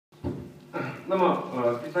那么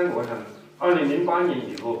第三个，我想2008年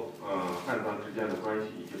以后，汉藏之间的关系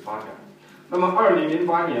以及发展。那么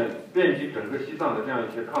2008年遍及整个西藏的这样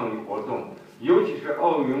一些抗议活动，尤其是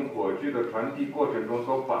奥运火炬的传递过程中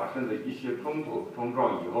所发生的一些冲突冲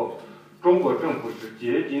撞以后，中国政府是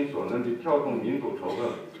竭尽所能地挑动民族仇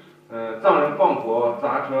恨，藏人放火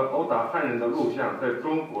砸车殴打汉人的录像在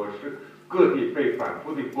中国是各地被反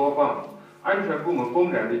复地播放，安全部门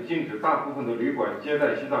公然地禁止大部分的旅馆接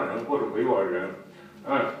待西藏人或者维吾尔人，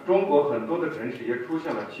中国很多的城市也出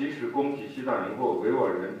现了歧视攻击西藏人或维吾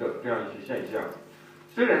尔人的这样一些现象。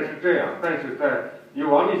虽然是这样，但是以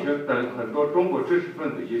王立群等很多中国知识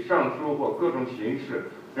分子以上书或各种形式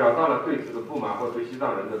表达了对此的不满或对西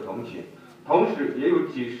藏人的同情，同时也有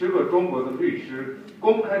几十个中国的律师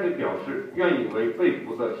公开地表示愿意为被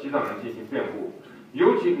捕的西藏人进行辩护。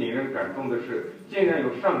尤其令人感动的是，竟然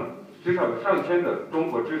至少有上千的中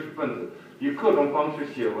国知识分子以各种方式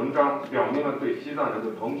写文章，表明了对西藏人的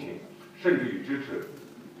同情，甚至于支持。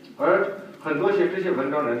而很多这些文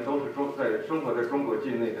章人都是生活在中国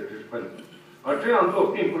境内的知识分子，而这样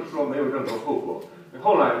做并不是说没有任何后果。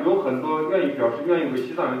后来有很多表示愿意为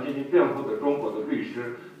西藏人进行辩护的中国的律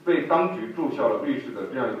师被当局注销了律师的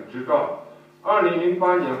这样一个执照。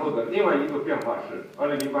2008年后的另外一个变化是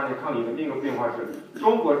，2008年抗议的另一个变化是，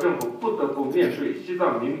中国政府不得不面对西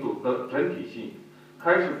藏民族的整体性，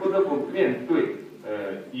开始不得不面对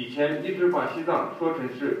以前一直把西藏说成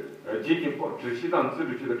是集体指西藏自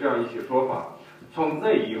治区的这样一些说法。从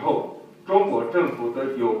那以后，中国政府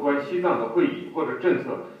的有关西藏的会议或者政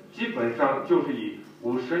策，基本上就是以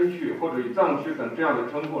五生区或者以藏区等这样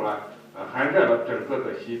的称呼来涵盖了整个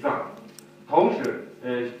的西藏。同时，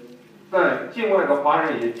在境外的华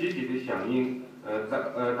人也积极地响应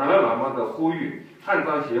达赖喇嘛的呼吁，汉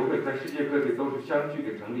藏协会在世界各地都是相继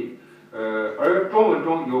的成立。而中文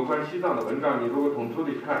中有关西藏的文章，你如果统筹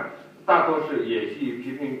地看，大多是也是以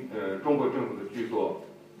批评中国政府的居多。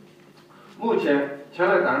目前前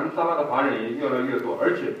来Dharmsāla的华人也越来越多，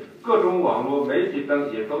而且各种网络媒体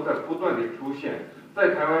等也都在不断地出现。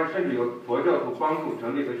在台湾甚至有佛教徒帮助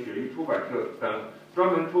成立的雪域出版社等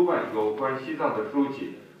专门出版有关西藏的书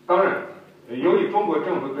籍。当然，由于中国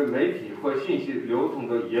政府对媒体或信息流通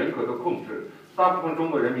的严格的控制，大部分中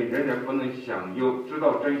国人民仍然不能享有知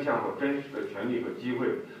道真相或真实的权利和机会。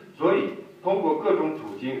所以，通过各种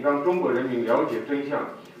途径让中国人民了解真相，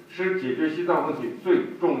是解决西藏问题最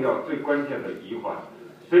重要、最关键的一环。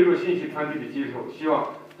随着信息传递的接受，希望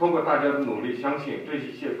通过大家的努力，相信这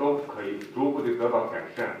一切都可以逐步地得到改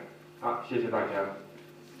善。谢谢大家。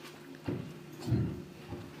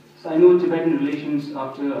Sino-Tibetan relations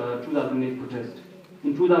after 2008 protest.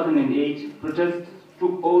 In 2008, protests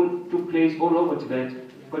took place all over Tibet,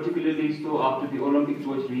 particularly so after the Olympic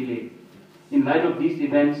torch relay. In light of these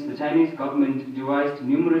events, the Chinese government devised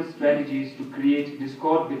numerous strategies to create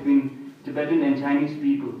discord between Tibetan and Chinese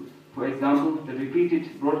people. For example, the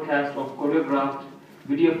repeated broadcast of choreographed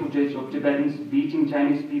video footage of Tibetans beating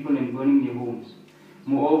Chinese people and burning their homes.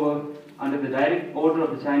 Moreover, under the direct order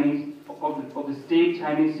of the state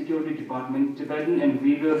Chinese Security Department, Tibetan and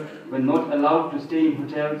Uyghur were not allowed to stay in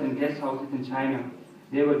hotels and guest houses in China.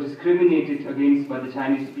 They were discriminated against by the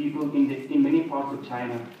Chinese people in many parts of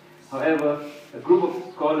China. However, a group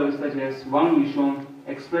of scholars such as Wang Yishong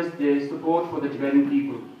expressed their support for the Tibetan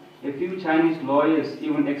people. A few Chinese lawyers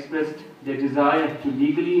even expressed their desire to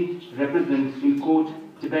legally represent in court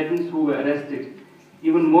Tibetans who were arrested.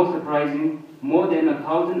 Even more surprising, more than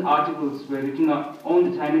 1,000 articles were written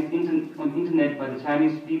on the Chinese internet by the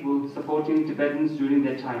Chinese people supporting Tibetans during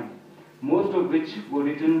that time, most of which were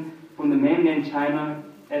written from the mainland China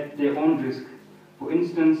at their own risk. For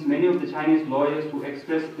instance, many of the Chinese lawyers who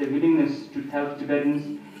expressed their willingness to help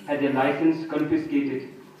Tibetans had their license confiscated.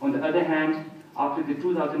 On the other hand, after the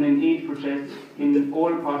 2008 protests in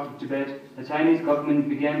all parts of Tibet, the Chinese government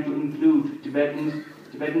began to include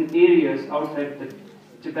Tibetan areas outside the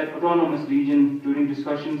Tibet Autonomous Region during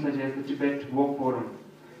discussions such as the Tibet Walk Forum.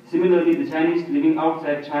 Similarly, the Chinese living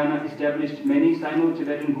outside China established many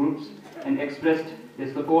Sino-Tibetan groups and expressed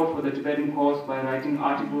their support for the Tibetan cause by writing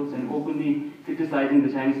articles and openly criticizing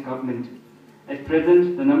the Chinese government. At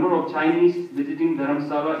present, the number of Chinese visiting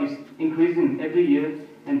Dharmsāla is increasing every year,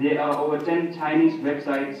 and there are over 10 Chinese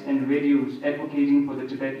websites and radios advocating for the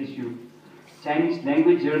Tibet issue. Chinese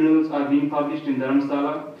language journals are being published in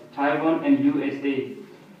Dharmsāla, Taiwan and USA.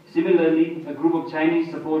 Similarly, a group of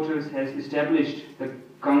Chinese supporters has established the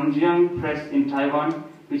Gangjiang Press in Taiwan,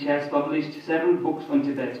 which has published several books on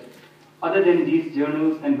Tibet. Other than these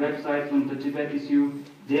journals and websites on the Tibet issue,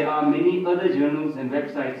 there are many other journals and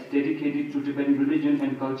websites dedicated to Tibetan religion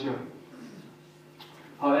and culture.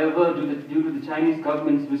 However, due to the Chinese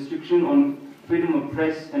government's restriction on freedom of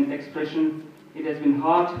press and expression, it has been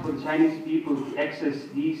hard for the Chinese people to access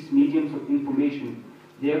these mediums of information.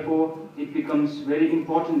 Therefore, it becomes very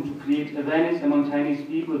important to create awareness among Chinese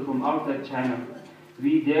people from outside China.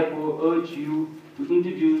 We therefore urge you to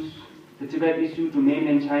introduce the Tibet issue to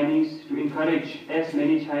mainland Chinese, to encourage as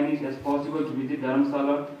many Chinese as possible to visit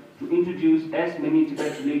Dharmsāla, to introduce as many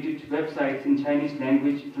Tibet-related websites in Chinese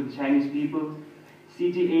language to the Chinese people.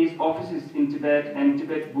 CTA's offices in Tibet and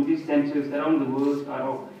Tibet Buddhist centers around the world are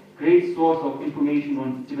a great source of information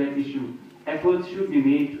on the Tibet issue. Efforts should be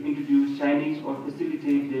made to introduce Chinese or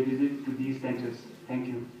facilitate their visit to these centers. Thank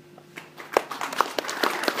you.